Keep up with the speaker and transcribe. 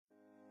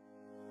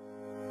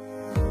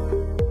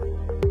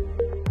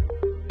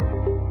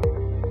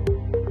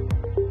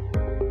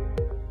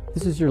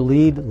This is your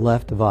Lead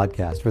Left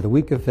vodcast for the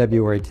week of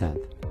February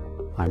 10th.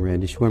 I'm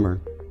Randy Schwimmer.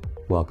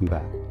 Welcome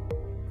back.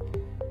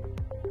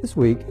 This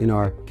week, in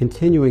our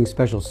continuing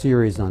special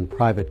series on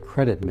private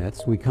credit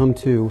myths, we come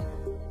to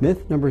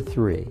myth number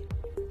 3.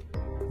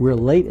 We're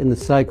late in the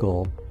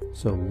cycle,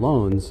 so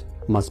loans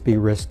must be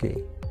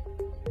risky.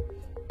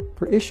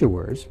 For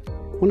issuers,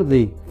 one of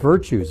the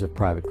virtues of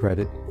private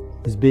credit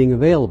is being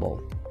available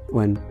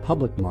when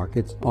public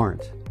markets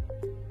aren't.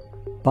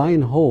 Buy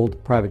and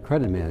hold private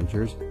credit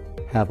managers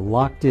have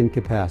locked-in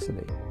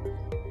capacity.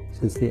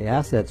 Since the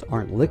assets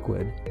aren't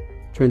liquid,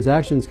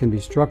 transactions can be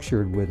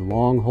structured with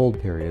long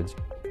hold periods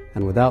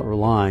and without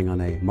relying on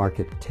a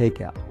market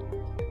takeout.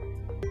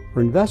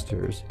 For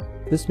investors,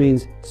 this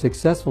means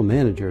successful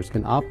managers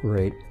can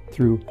operate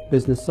through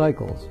business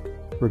cycles,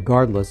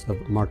 regardless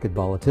of market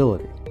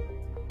volatility.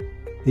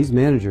 These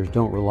managers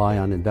don't rely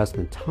on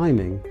investment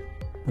timing,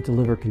 but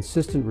deliver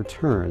consistent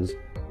returns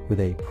with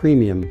a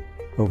premium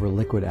over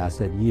liquid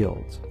asset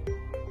yields.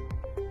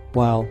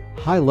 While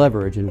high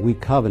leverage and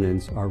weak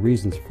covenants are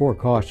reasons for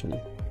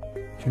caution,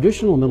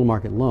 traditional middle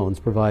market loans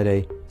provide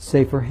a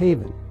safer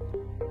haven.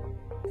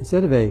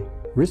 Instead of a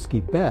risky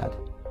bet,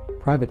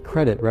 private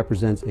credit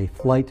represents a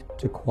flight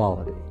to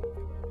quality.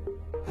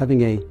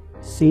 Having a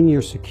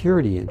senior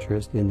security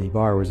interest in the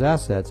borrower's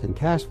assets and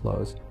cash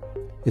flows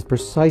is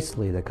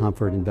precisely the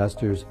comfort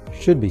investors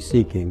should be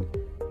seeking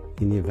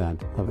in the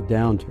event of a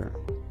downturn.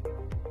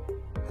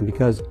 And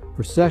because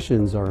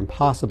recessions are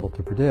impossible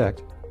to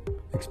predict,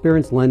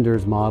 experienced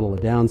lenders model a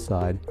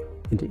downside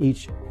into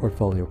each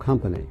portfolio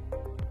company.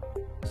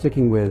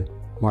 Sticking with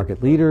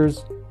market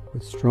leaders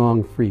with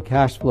strong free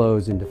cash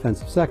flows in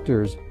defensive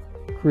sectors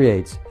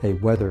creates a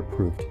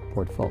weather-proofed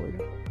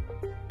portfolio.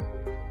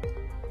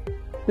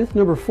 Myth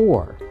number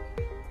 4.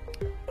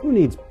 Who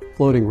needs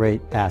floating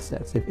rate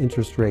assets if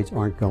interest rates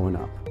aren't going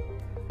up?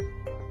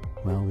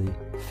 Well,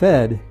 the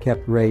Fed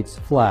kept rates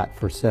flat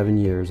for 7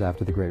 years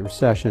after the Great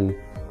Recession,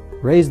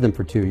 raised them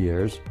for 2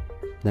 years,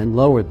 then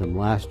lowered them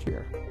last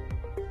year.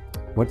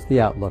 What's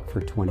the outlook for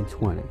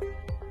 2020?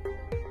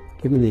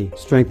 Given the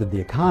strength of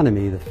the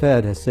economy, the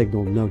Fed has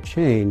signaled no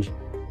change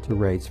to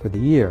rates for the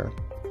year.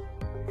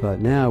 But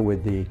now,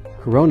 with the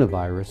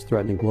coronavirus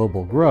threatening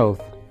global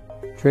growth,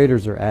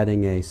 traders are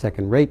adding a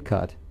second rate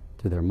cut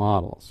to their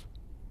models.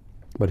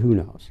 But who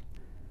knows?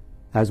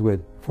 As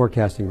with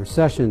forecasting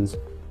recessions,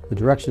 the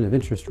direction of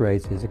interest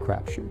rates is a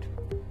crapshoot.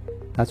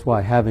 That's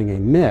why having a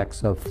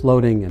mix of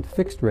floating and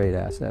fixed rate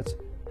assets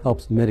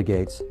helps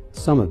mitigate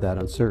some of that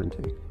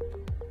uncertainty.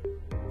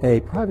 A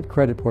private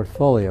credit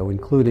portfolio,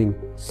 including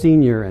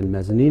senior and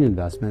mezzanine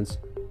investments,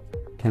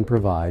 can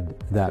provide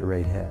that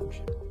rate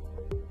hedge.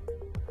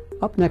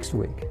 Up next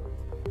week,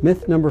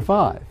 myth number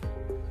 5.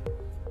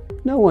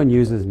 No one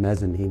uses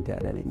mezzanine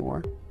debt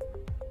anymore.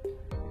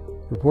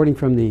 Reporting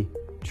from the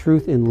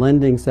Truth in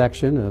Lending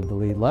section of the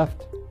Lead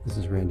Left, this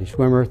is Randy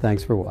Schwimmer.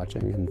 Thanks for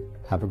watching and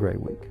have a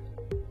great week.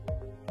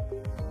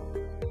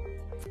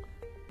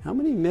 How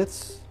many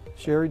myths,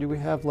 Sherry, do we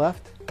have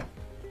left?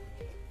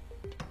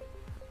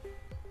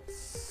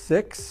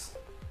 6?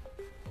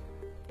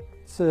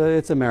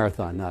 It's a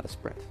marathon, not a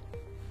sprint.